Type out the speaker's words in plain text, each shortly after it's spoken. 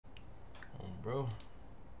bro.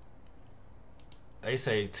 They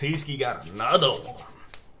say Teeski got another one.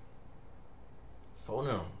 For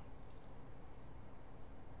them.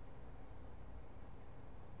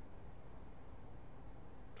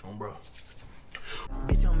 Oh, bro.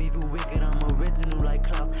 Bitch, I'm even wicked, I'm original like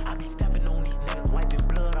Klaus. I be stepping on these niggas, wiping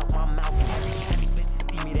blood off my mouth. These bitches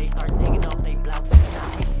see me, they start taking off they blouse. I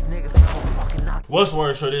hate these niggas, I'm fucking not. What's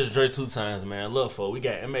word? Show this Dre 2 times, man. Look, folks, we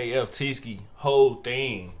got Maf Teeski whole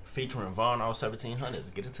thing featuring VonOff1700. Let's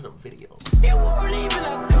get into the video. It wasn't even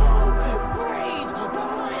a cool praise for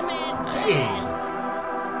my man. Hey.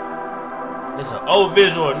 It's an old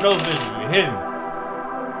visual or no visual, you hear me?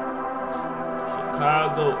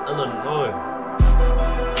 Chicago, Illinois.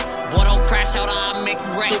 Boy, don't crash out, I'll make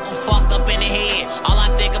you wreck. Super fucked up in the head. All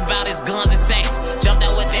I think about is guns and sex. Jumped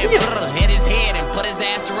out with that brr, hit his head and put his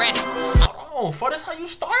ass to rest. Oh, for this how you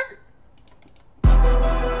start?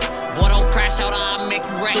 Boy, don't crash out, I'll make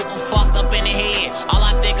you wreck. Super fucked up in the head. All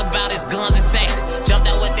I think about is guns and sex. Jumped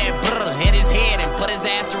out with that brr, hit his head and put his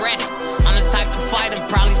ass to rest. I'm the type to fight and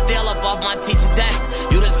probably steal up off my teacher desk.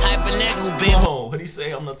 You the type of nigga who been. Oh, what'd he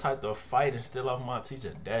say? I'm the type to fight and steal off my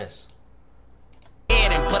teacher desk.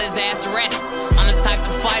 And put his ass to rest. I'm the type to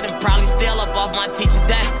fight and probably steal up off my teacher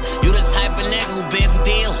desk. You the type of nigga who beg for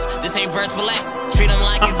deals. This ain't verse for less. Treat him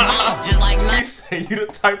like his mom, just like nuts. He say you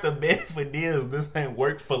the type to beg for deals. This ain't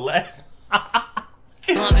work for less.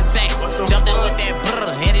 Guns and sex. Jumped out with that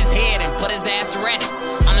brr, hit his head and put his ass to rest.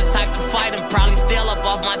 I'm the type to fight and probably steal up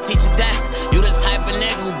off my teacher desk. You the type of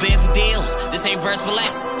nigga who beg for deals. This ain't verse for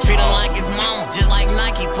less. Treat him like his mama, just like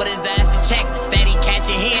Nike. Put his ass in check. Steady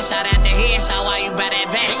catching headshot after headshot while you by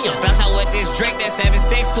that vest. Bounce out with this Drake that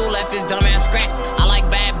 7.62 left his dumb ass scratch. I like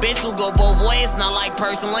bad bitch who go both ways, not like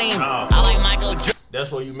Personally. I like Michael Drake.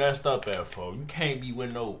 That's where you messed up at, folks. You can't be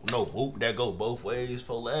with no whoop that go both ways.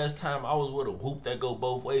 For last time I was with a whoop that go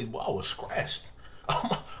both ways, boy, I was stressed.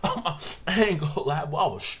 I ain't gonna lie, boy, I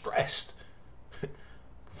was stressed.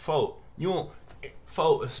 Folk, you don't,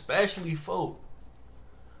 folk, especially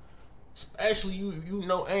you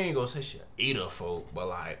know, I ain't gonna say she a eater, folk, but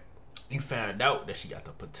like, you found out that she got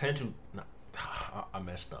the potential. Nah, I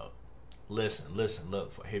messed up. Listen,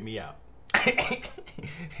 look, hear me out.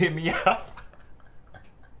 Hear me out.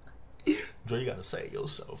 Dre, you gotta say it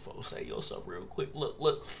yourself, folks. Say it yourself real quick. Look.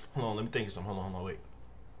 Hold on, let me think of something. Hold on, wait.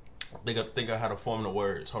 Think I had to form the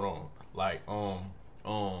words. Hold on. Like, oh,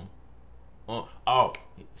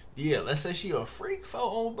 yeah, let's say she a freak,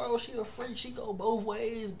 folks. Oh, bro, she a freak. She go both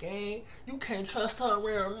ways, gang. You can't trust her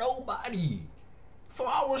around nobody. For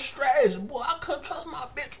I was stressed, boy. I couldn't trust my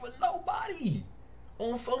bitch with nobody.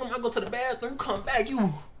 On phone, I go to the bathroom, you come back,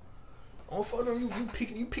 you. On phone, you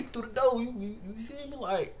peek through the door. You feel me?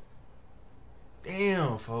 Like,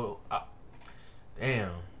 damn, folks.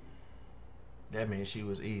 Damn. That means she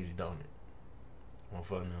was easy, don't it? On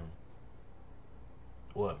phone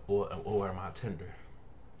now. Or am I tender?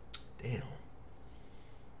 Damn.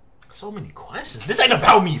 So many questions. This ain't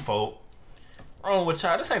about me, folks. Wrong with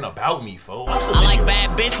y'all. This ain't about me, folks. I like bad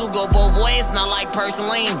bitch who go both ways, not like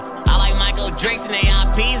Personally. I like Michael Drakes and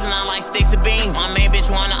AIPs, and I like sticks and beans. My main bitch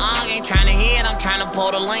wanna ain't trying to hit, I'm trying to pull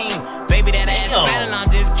the lean. Baby, that ass fat, and I'm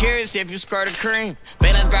just curious if you skirt a cream.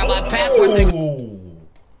 Baby, let's grab my passport.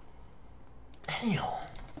 Damn.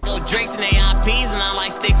 Go Drakes and AIPs, and I like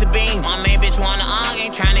sticks and beans. My main bitch wanna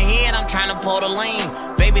ain't trying to hit, I'm trying to pull the lean.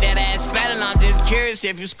 Baby, that ass fat, and I'm just curious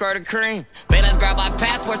if you skirt a cream. Baby, let's grab our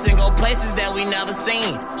passports and go places that we never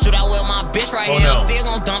seen. Shoot out with my bitch right here, I'm still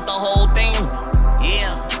gon' dump the whole thing. Yeah,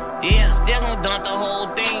 still gon' dump the whole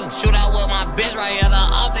thing. Shoot out with my bitch right here, the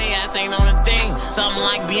up they ass ain't on the thing. Something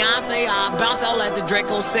like Beyonce, I'll bounce out, let the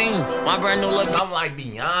Draco sing. My brand new look. Something like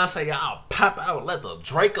Beyonce, I'll pop out, let the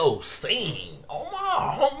Draco sing. Oh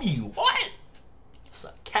my homie, what? It's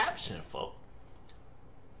a caption, folks.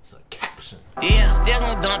 It's a caption. Yeah, still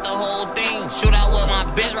gon' dump the whole thing. Shoot out with my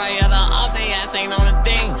bitch right here, the up they ass ain't on the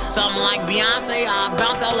thing. Something like Beyonce, I'll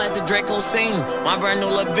bounce out, let the Draco sing. My brand new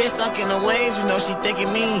little bitch stuck in the waves, you know she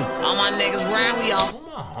thinking mean. All my niggas round, we all. Oh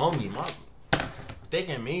my homie, my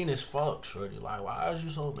thinking mean as fuck, shorty. Like, why is you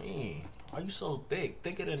so mean? Why you so thick?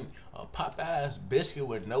 Thicker than a pop-ass biscuit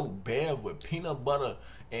with no bev, with peanut butter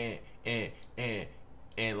and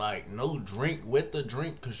like no drink with the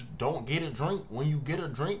drink, cause you don't get a drink when you get a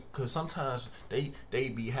drink, cause sometimes they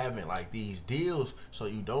be having like these deals so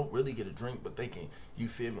you don't really get a drink, but they can, you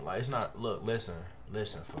feel me? Like, it's not, look, listen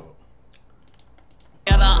folks.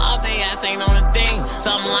 Up they ass ain't on the thing.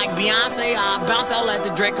 Something like Beyonce, I'll bounce out, let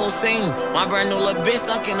the Draco sing. My brand new little bitch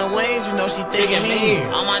stuck in the waves, you know she thinking mean.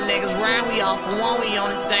 All my niggas round, we all for one, we on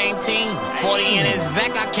the same team. 40 in his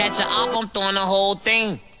Vec, I catch her up, I'm throwing the whole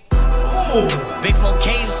thing. Big 4K,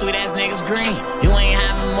 you sweet ass niggas green. You ain't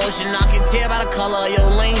having motion, I can tell by the color of your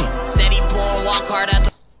lean. Steady pouring, walk hard at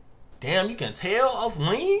the... Damn, you can tell off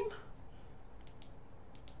lean?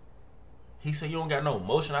 He said you don't got no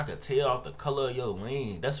motion, I could tell off the color of your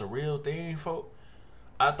lean. That's a real thing, folk.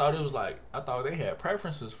 I thought it was like, I thought they had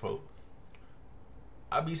preferences, folk.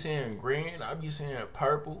 I be seeing green, I be seeing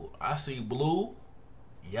purple, I see blue,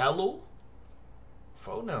 yellow.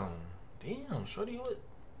 Folk down. Damn, shorty, what?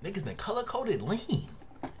 Niggas done color-coded lean.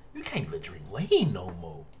 You can't even drink lean no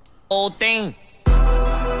more. Whole thing.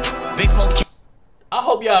 Big folk. I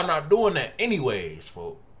hope y'all not doing that anyways,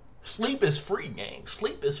 folk. Sleep is free, gang.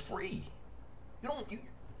 Sleep is free. You don't...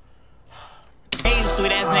 Hey, you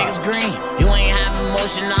sweet ass niggas green. You ain't having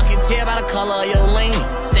motion, I can tell by the color of your lean.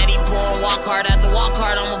 Steady pouring, walk hard after walk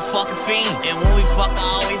hard, I'm a fucking fiend. And when we fuck, I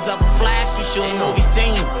always up a flash, we shooting movie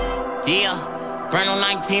scenes. Yeah, Brando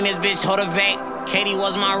 19, this bitch hold a vape. Katie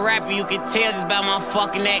was my rapper, you can tell just by my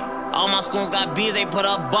fucking neck. All my schoons got bees, they put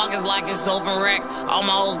up buckets like it's open racks. All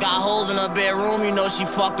my hoes got holes in her bedroom, you know she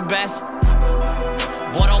fucked the best.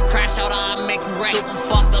 Boy, don't crash out, I'll make you wreck. Super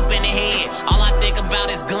fucked up in the head. All I think about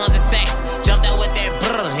is guns and sex. Jumped out with that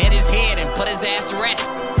brr, hit his head and put his ass to rest.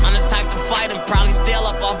 I'm the type to fight and probably steal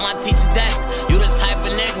up off my teacher desk. You the type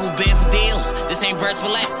of nigga who been for deals. This ain't verse for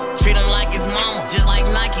less. Treat him like his mama, just like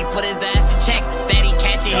Nike, put his ass in check. Steady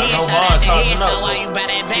catching head, shot at the head, so why you by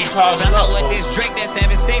that back? Dress up with this Drake, that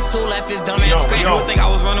 7.62, left his dumb ass scratch. You would think I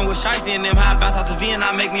was running with Shiesty and them high bounce out the V and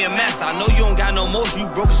I make me a mess. I know you don't got no motion, you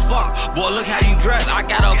broke as fuck. Boy, look how you dress. I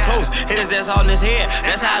got up close, hit his ass all in his head.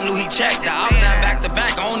 That's how I knew he checked. The ops down back to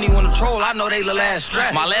back, I don't even want to troll. I know they little ass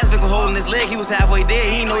stress. My last nigga was holding his leg, he was halfway dead.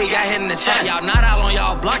 He know he got hit in the chest. Y'all not out on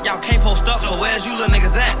y'all block, y'all can't post up. So where's you little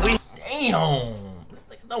niggas at? We Damn, this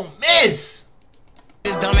nigga don't miss.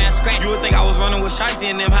 This dumb ass scratch. You would think I was running with Shiesty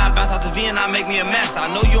and them high bounce out the V and I make me a mess. I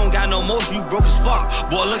know you don't got no motion, you broke as fuck.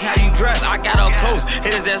 Boy, look how you dress. I got up close, hit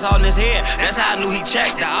his ass all in his head. That's how I knew he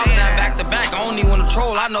checked. The ops down back to back, I don't even want to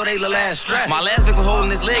troll. I know they little ass stress. My last nigga was holding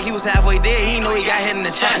his leg, he was halfway dead. He know he got hit in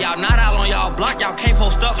the chest. Y'all not out on y'all block, y'all can't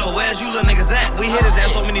post up. So where's you little niggas at? We hit his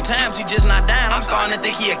ass so many times, he just not dying. I'm starting to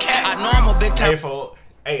think he a cat. I know I'm a big time.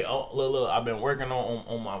 Hey, look, I've been working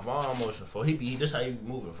on my Von motion for this how you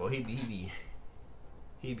moving for he be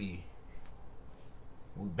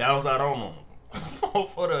we bounced out on him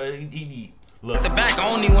for the he be look. The back,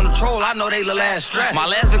 I don't even want to troll. I know they little ass stress. My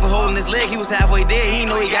last nigga was holding his leg, he was halfway dead. He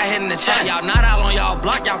know he got hit in the chest. Y'all not out on y'all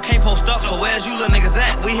block, y'all can't post up. So where's you little niggas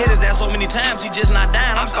at? We hit his ass so many times, he just not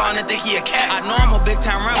dying. I'm starting to think he a cat. I know I'm a big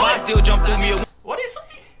time rapper, I still jump through me. What he say?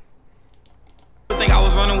 Think I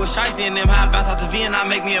was running with Shiesty and them high bounce out the V and I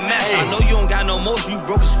make me a mess. I know you don't got no motion, you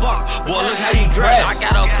broke as fuck. Boy, look how you dress. I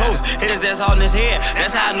got up close, hit his ass all in his head.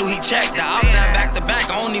 That's how I knew he checked. The ops down back to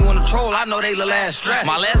back, I don't even want to troll. I know they little ass stress.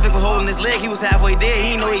 My last nigga was holding his leg, he was halfway dead.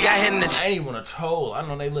 He know he got hit in the chest. I ain't even want to troll. I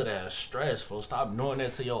know they little ass stress, folks. Stop doing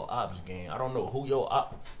that to your ops, gang. I don't know who your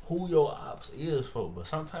ops is, folks, but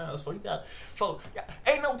sometimes, folks, you got, folks,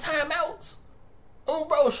 ain't no timeouts. Oh,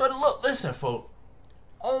 bro, shorty, look, listen, folks.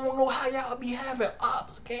 I don't know how y'all be having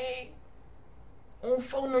ops, gang. On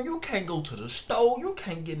phone, you can't go to the store. You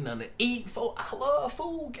can't get nothing to eat. I love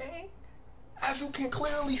food, gang. As you can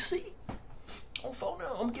clearly see. On phone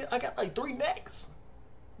now, I got like 3 necks.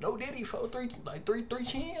 No diddy, three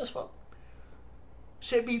chins, folks.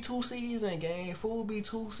 Shit be 2 season, gang. Food be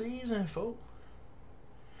 2 season, folks.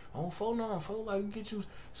 On phone now, folks, like you get you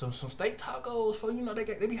some steak tacos, folks. You know they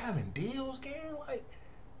be having deals, gang. Like,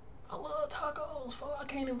 I love tacos, folks. I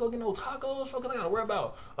can't even go get no tacos, folks, cause I gotta worry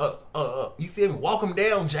about you feel me? Walk them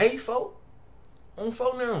down, Jay, folks. On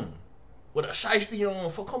phone them with a shiesty on,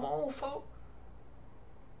 folks. Come on, folks.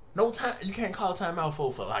 No time. You can't call time out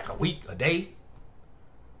for like a week, a day.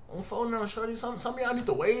 On phone now, shorty. Some of y'all need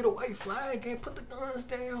to wave the white flag and put the guns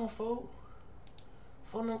down, folks.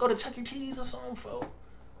 Phone them, go to Chuck E. Cheese or something, folks.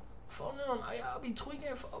 Phone them, y'all be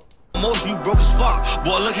tweaking, folks. Motion, you broke as fuck.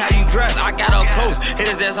 Boy, look how you dress. I got up close, hit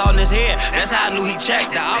his ass all in his head. That's how I knew he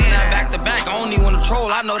checked. The ops down back to back, I don't even want to troll.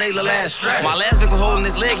 I know they little ass stress. My last nigga was holding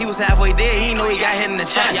his leg, he was halfway dead. He know he got hit in the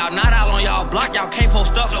chest. Y'all not out on y'all block, y'all can't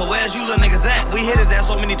post up. So where's you little niggas at? We hit his ass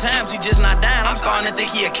so many times, he just not dying. I'm starting to think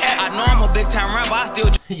he a cat. I know I'm a big time rapper, I still.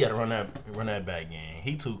 He gotta run that back, gang.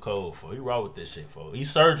 He too cold for. He raw with this shit, for. He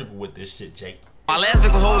surgical with this shit, Jake. My last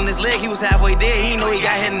nigga was holding his leg, he was halfway dead. He know he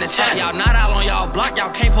got hit in the chest. Y'all not out on y'all block, y'all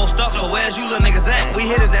can't post up. So where's you little niggas at? We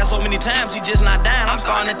hit his ass so many times, he just not dying. I'm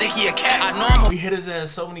starting to think he a cat. I know I'm a. We hit his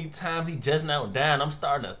ass so many times, he just now dying. I'm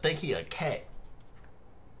starting to think he a cat.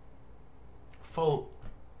 Fo,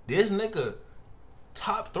 this nigga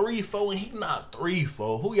top 3, fo, and he not 3,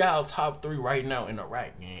 fo. Who y'all top 3 right now in the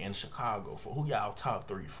rap game in Chicago, fo? Who y'all top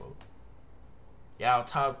 3, fo? Y'all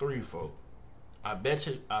top 3, fo. I bet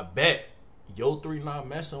your 3 not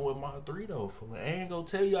messing with my 3 though. Fool. I ain't gonna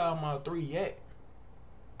tell y'all my 3 yet.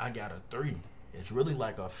 I got a 3. It's really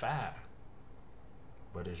like a 5.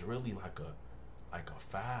 But it's really like a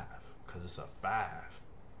 5. Cause it's a 5.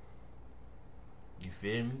 You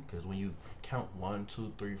feel me? Cause when you count 1,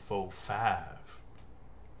 2, 3, 4, 5.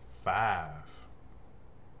 5.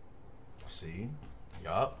 See?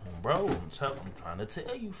 Yup, bro. I'm trying to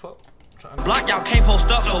tell you, folks. Block y'all can't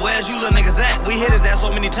post up, so where's you little niggas at? We hit his ass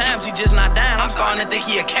so many times, he just not dying. I'm starting to think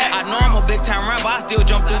he a cat. I know I'm a big time rapper, I still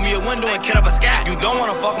jump through me a window and kill up a scat. You don't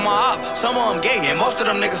wanna fuck my op, some of them gay, and most of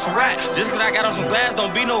them niggas some rats. Just cause I got on some glass,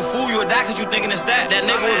 don't be no fool, you a die cause you thinking it's that. That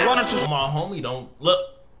nigga was running to my homie don't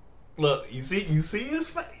look, you see his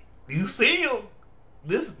face? You see him?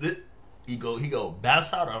 This he go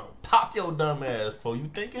bounce out and pop your dumb ass for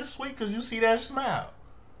you think it's sweet cause you see that smile.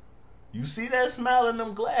 You see that smile in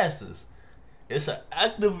them glasses. It's an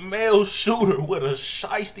active male shooter with a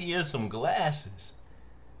shiesty and some glasses.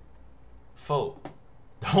 Folk,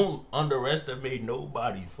 don't underestimate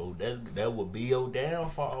nobody, folk. That will be your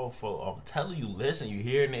downfall, folk. I'm telling you, listen, you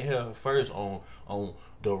hearing it here first on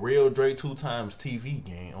the real Drake 2 Times TV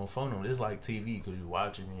game on phone. It's like TV because you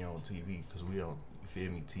watching me on TV because we on, you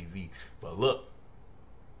feel me, TV. But look,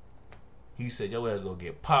 he said your ass gonna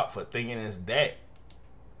get popped for thinking it's that.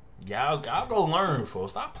 Y'all go learn,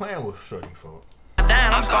 folks. Stop playing with shorty, folks.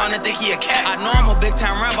 I'm starting to think he a cat. I know I'm a big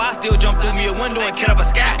time rapper, I still jump through me a window and kill up a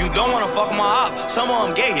scat. You don't wanna fuck my op, some of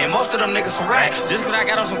them gay, and most of them niggas some rats. Just cause I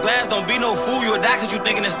got on some glass, don't be no fool, you a die cause you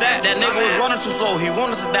thinking it's that. That nigga was running too slow, he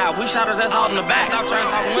wanted us to die. We shot his ass out in the back. Stop trying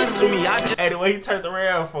to talk window to me, I just... Hey, the way he turned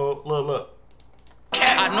around, folks. Look.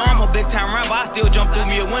 I know I'm a big time rapper, I still jump through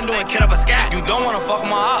me a window and kill up a scat. You don't wanna fuck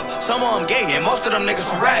my op, some of them gay, and most of them niggas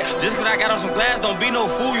some rats. Just cause I got on some glass, don't be no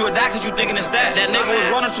fool, you a die cause you thinking it's that. That nigga was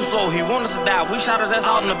running too slow, he wanted us to die. We shot his ass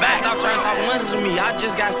out in the back. Stop trying to talk window to me, I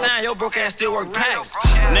just got signed, your broke ass still work packs.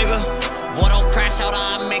 Nigga, boy, don't crash out,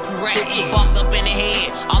 I'll make you rap. Fucked up in the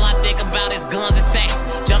head, all I think about is guns and sex.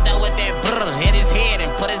 Jumped out with that brr, hit his head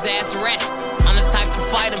and put his ass to rest. I'm the type to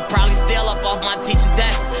fight and probably steal up off my teacher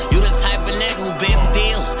desk. You the type of nigga who been for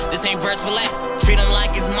deals, this ain't virtual less. Treat him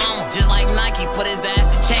like his mama, just like Nike, put his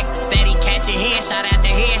ass in check. Steady catching headshot after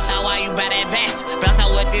headshot while you by that vest. Bounce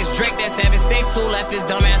out with this Drake, that 7.62, left his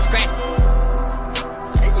dumb ass scratch.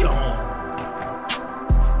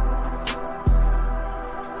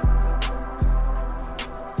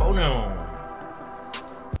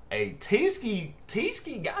 Hey,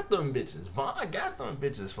 Teeski got them bitches. Von got them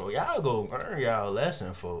bitches, folks. Y'all go learn y'all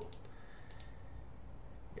lesson, folks.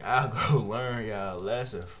 Y'all go learn y'all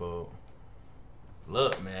lesson, folks.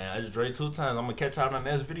 Look, man, I just Drake 2 times. I'm gonna catch y'all on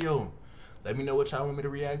the next video. Let me know what y'all want me to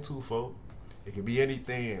react to, folks. It could be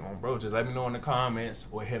anything, on bro. Just let me know in the comments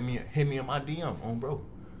or hit me in my DM, on bro,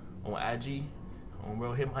 on IG, on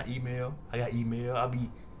bro. Hit my email. I got email. I'll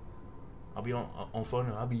be on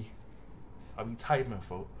phone. I'll be typing,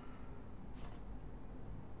 folks.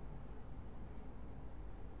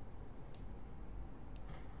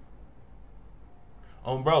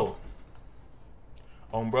 On bro.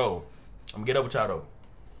 I'm gonna get up with y'all though.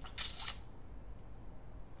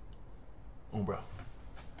 On bro.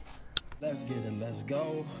 Let's get it, let's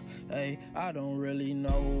go. Hey, I don't really know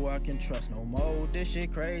who I can trust no more. This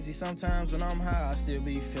shit crazy. Sometimes when I'm high, I still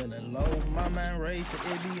be feeling low. My mind racing,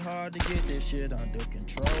 it be hard to get this shit under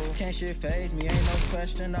control. Can't shit phase me, ain't no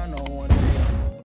question, I know one.